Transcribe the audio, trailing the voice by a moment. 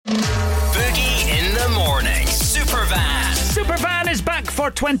is back for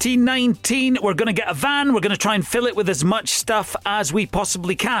 2019. We're going to get a van. We're going to try and fill it with as much stuff as we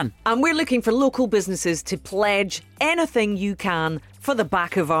possibly can. And we're looking for local businesses to pledge anything you can for the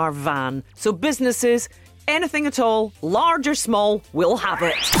back of our van. So businesses, anything at all, large or small, we'll have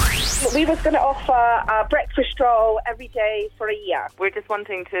it. We was going to offer a breakfast roll every day for a year. We're just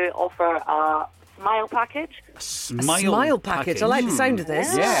wanting to offer a smile package. Smile package. I like the sound of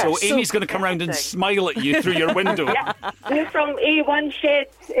this. Yeah. So Amy's going to come round and smile at you through your window. Yeah. We're from A1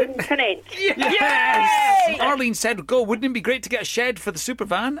 Sheds in Trent. Yes! Arlene said, wouldn't it be great to get a shed for the super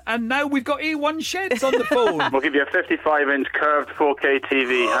van? And now we've got A1 Sheds on the phone. We'll give you a 55-inch curved 4K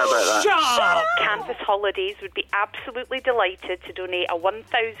TV. How about that? Shut up! Campus Holidays would be absolutely delighted to donate a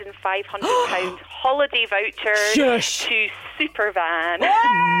 £1,500 holiday voucher to Supervan.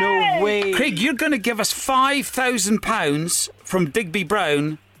 No way. Craig, you're going to give us £5,000 from Digby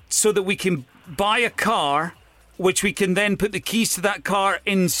Brown so that we can buy a car, which we can then put the keys to that car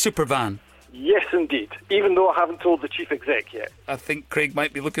in Supervan. Yes, indeed. Even though I haven't told the chief exec yet. I think Craig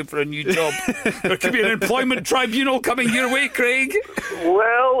might be looking for a new job. There could be an employment tribunal coming your way, Craig.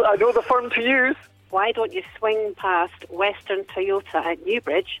 Well, I know the firm to use. Why don't you swing past Western Toyota at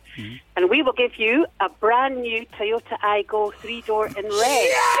Newbridge and we will give you a brand new Toyota Aygo 3-door in red.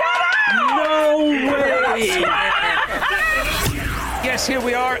 No way. Yes, here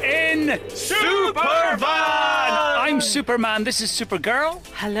we are in Supervan. I'm Superman. This is Supergirl.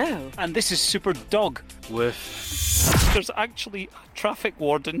 Hello. And this is Superdog. There's actually a traffic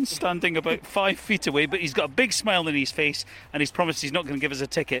warden standing about 5 feet away, but he's got a big smile on his face and he's promised he's not going to give us a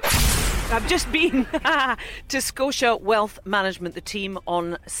ticket. I've just been to Scotia Wealth Management, the team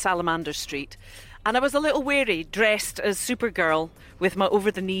on Salamander Street. And I was a little wary, dressed as Supergirl with my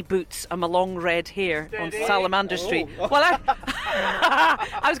over-the-knee boots and my long red hair on Salamander Street. Well,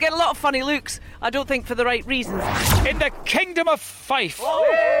 I was getting a lot of funny looks. I don't think for the right reasons. In the Kingdom of Fife.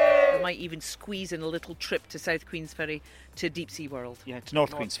 I might even squeeze in a little trip to South Queensferry to Deep Sea World. Yeah, to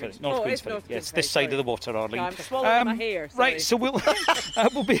North Queensferry. North it's Queensferry. North Yes, Queensferry, this side sorry. of the water, Arlene. No, I'm swallowing my hair. Sorry. Right, so we'll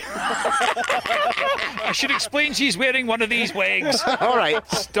be. I should explain she's wearing one of these wigs. All right.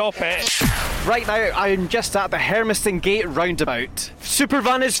 Stop it. Right now, I'm just at the Hermiston Gate roundabout.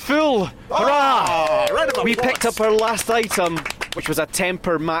 Supervan is full! Hurrah! We picked up our last item, which was a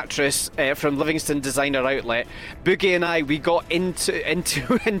Tempur mattress from Livingston Designer Outlet. Boogie and I, we got into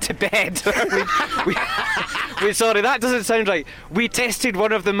bed. we sorry, that doesn't sound right. We tested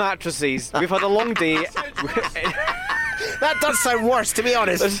one of the mattresses. We've had a long day. That does sound worse, to be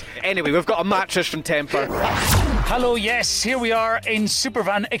honest. Anyway, we've got a mattress from Tempur. Hello, yes, here we are in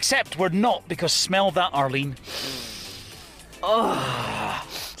Supervan, except we're not, because smell that, Arlene. Oh,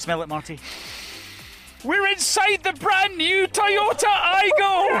 smell it, Marty. We're inside the brand new Toyota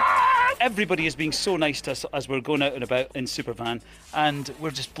Aygo. Everybody is being so nice to us as we're going out and about in Supervan, and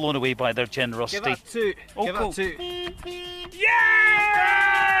we're just blown away by their generosity. Give it a 2. Oh, Give cool. it a 2. Yes!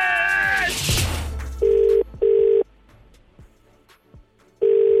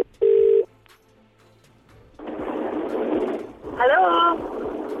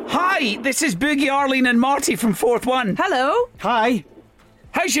 Hello. Hi, this is Boogie, Arlene and Marty from Fourth One. Hello. Hi.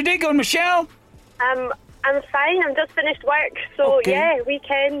 How's your day going, Michelle? I'm fine. I'm just finished work. So, Okay. yeah,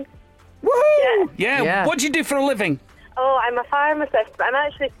 weekend. Woohoo! Yeah. Yeah. What do you do for a living? Oh, I'm a pharmacist, but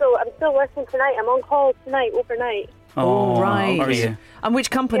I'm still working tonight. I'm on call tonight, overnight. Oh, right. Are you? And which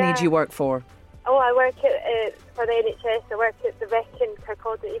company Yeah. do you work for? Oh, I work for the NHS. I work at the Vic in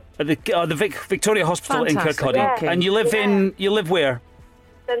Kirkcaldy. At the Victoria Hospital Fantastic. in Kirkcaldy. Yeah. Okay. And you live where?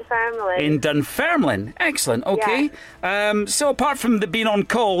 Dunfermline. In Dunfermline. Excellent. Okay. So apart from being on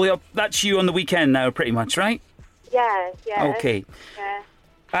call, that's you on the weekend now, pretty much, right? Yeah. Okay.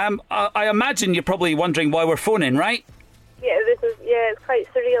 Yeah. I imagine you're probably wondering why we're phoning, right? Yeah, it's quite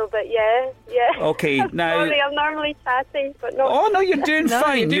surreal, but yeah. Okay, now. Sorry, I'm normally chatting, but not. Oh no, you're doing No,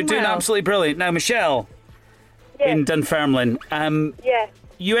 fine. you're doing well. Absolutely brilliant. Now, Michelle, Yeah. in Dunfermline, Yeah.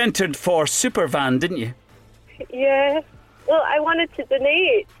 you entered for Supervan, didn't you? Yeah. Well, I wanted to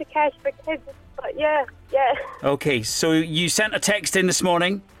donate to Cash for Kids, but yeah. Okay, so you sent a text in this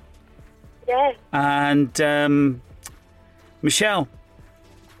morning, Yeah. and Michelle,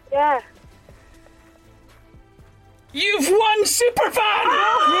 Yeah. you've won Supervan!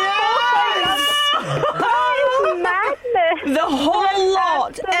 Madness. The whole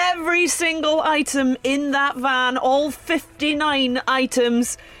lot, every single item in that van, all 59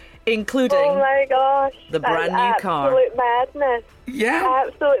 items, including Oh my gosh. the brand That's new car. Absolute madness. Yeah.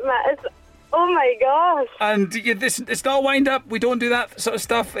 Absolute madness. Oh my gosh. And it's not wind up. We don't do that sort of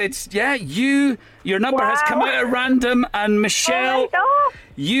stuff. It's, you Your number has come out at random, and Michelle, Oh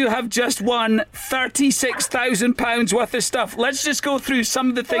you have just won £36,000 worth of stuff. Let's just go through some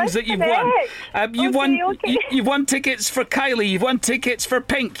of the things that you've won. You've won tickets for Kylie. You've won tickets for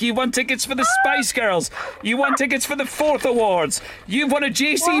Pink. You've won tickets for the Spice Girls. You won tickets for the 4th Awards. You've won a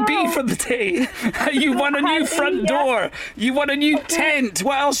JCB for the day. You won a new front door. You won a new tent.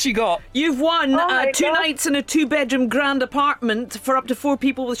 What else you got? You've won 2 nights in a 2-bedroom grand apartment for up to 4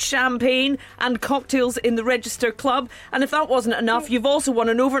 people with champagne and cocktails in the Register Club. And if that wasn't enough, you've also won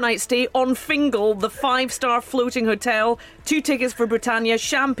an overnight stay on Fingal, the 5-star floating hotel, 2 tickets for Britannia,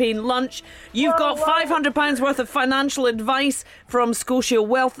 champagne lunch. You've got £500 worth of financial advice from Scotia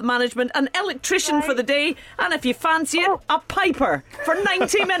Wealth Management, an electrician for the day, and if you fancy it, a piper for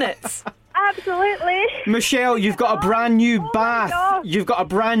 90 minutes. Absolutely. Michelle, you've got a brand new bath. You've got a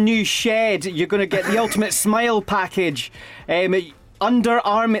brand new shed. You're going to get the ultimate smile package.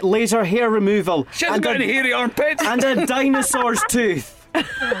 Underarm laser hair removal. She hasn't got any hairy armpits. And a dinosaur's tooth.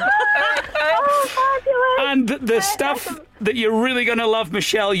 And the stuff that you're really going to love,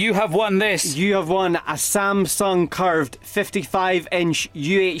 Michelle, you have won this. You have won a Samsung curved 55-inch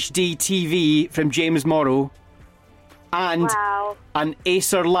UHD TV from James Morrow. And an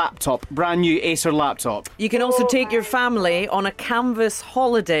Acer laptop, brand new Acer laptop. You can also take your family on a canvas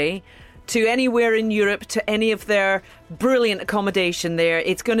holiday to anywhere in Europe, to any of their brilliant accommodation there.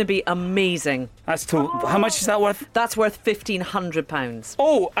 It's going to be amazing. How much is that worth? That's worth £1,500.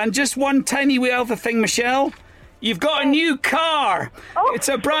 Oh, and just one tiny wee other thing, Michelle. You've got a new car. It's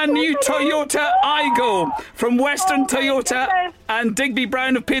a brand new Toyota Aygo from Western Toyota, and Digby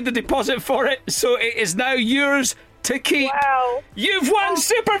Brown have paid the deposit for it, so it is now yours to keep. Wow. You've won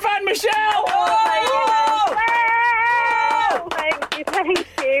Supervan, Michelle! Thank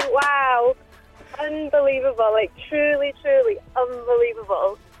you. Wow. Unbelievable. Like, truly, truly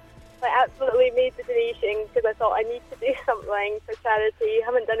unbelievable. I absolutely made the donation because I thought I need to do something for charity.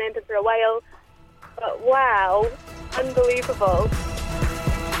 Haven't done anything for a while. But wow. Unbelievable.